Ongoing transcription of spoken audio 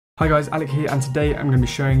Hi guys, Alec here, and today I'm going to be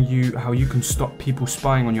showing you how you can stop people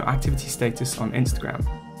spying on your activity status on Instagram.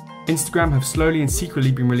 Instagram have slowly and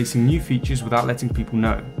secretly been releasing new features without letting people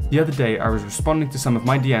know. The other day I was responding to some of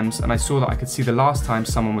my DMs and I saw that I could see the last time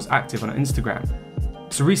someone was active on Instagram.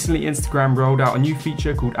 So recently Instagram rolled out a new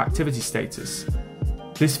feature called Activity Status.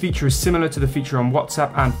 This feature is similar to the feature on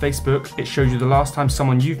WhatsApp and Facebook. It shows you the last time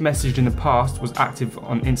someone you've messaged in the past was active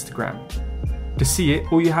on Instagram. To see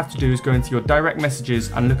it, all you have to do is go into your direct messages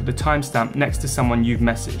and look at the timestamp next to someone you've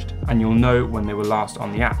messaged, and you'll know when they were last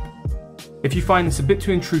on the app. If you find this a bit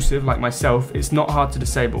too intrusive like myself, it's not hard to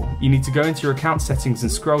disable. You need to go into your account settings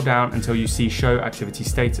and scroll down until you see Show Activity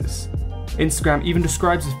Status. Instagram even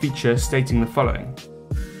describes the feature stating the following: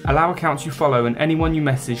 allow accounts you follow and anyone you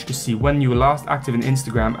message to see when you were last active in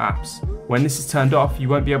Instagram apps. When this is turned off, you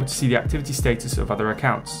won't be able to see the activity status of other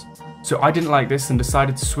accounts. So I didn't like this and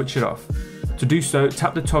decided to switch it off. To do so,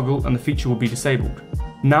 tap the toggle and the feature will be disabled.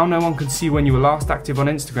 Now no one can see when you were last active on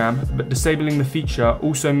Instagram, but disabling the feature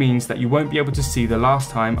also means that you won't be able to see the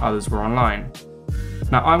last time others were online.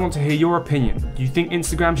 Now I want to hear your opinion. Do you think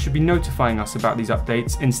Instagram should be notifying us about these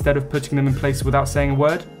updates instead of putting them in place without saying a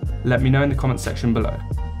word? Let me know in the comment section below.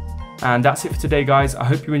 And that's it for today guys. I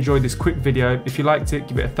hope you enjoyed this quick video. If you liked it,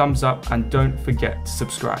 give it a thumbs up and don't forget to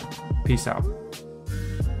subscribe. Peace out.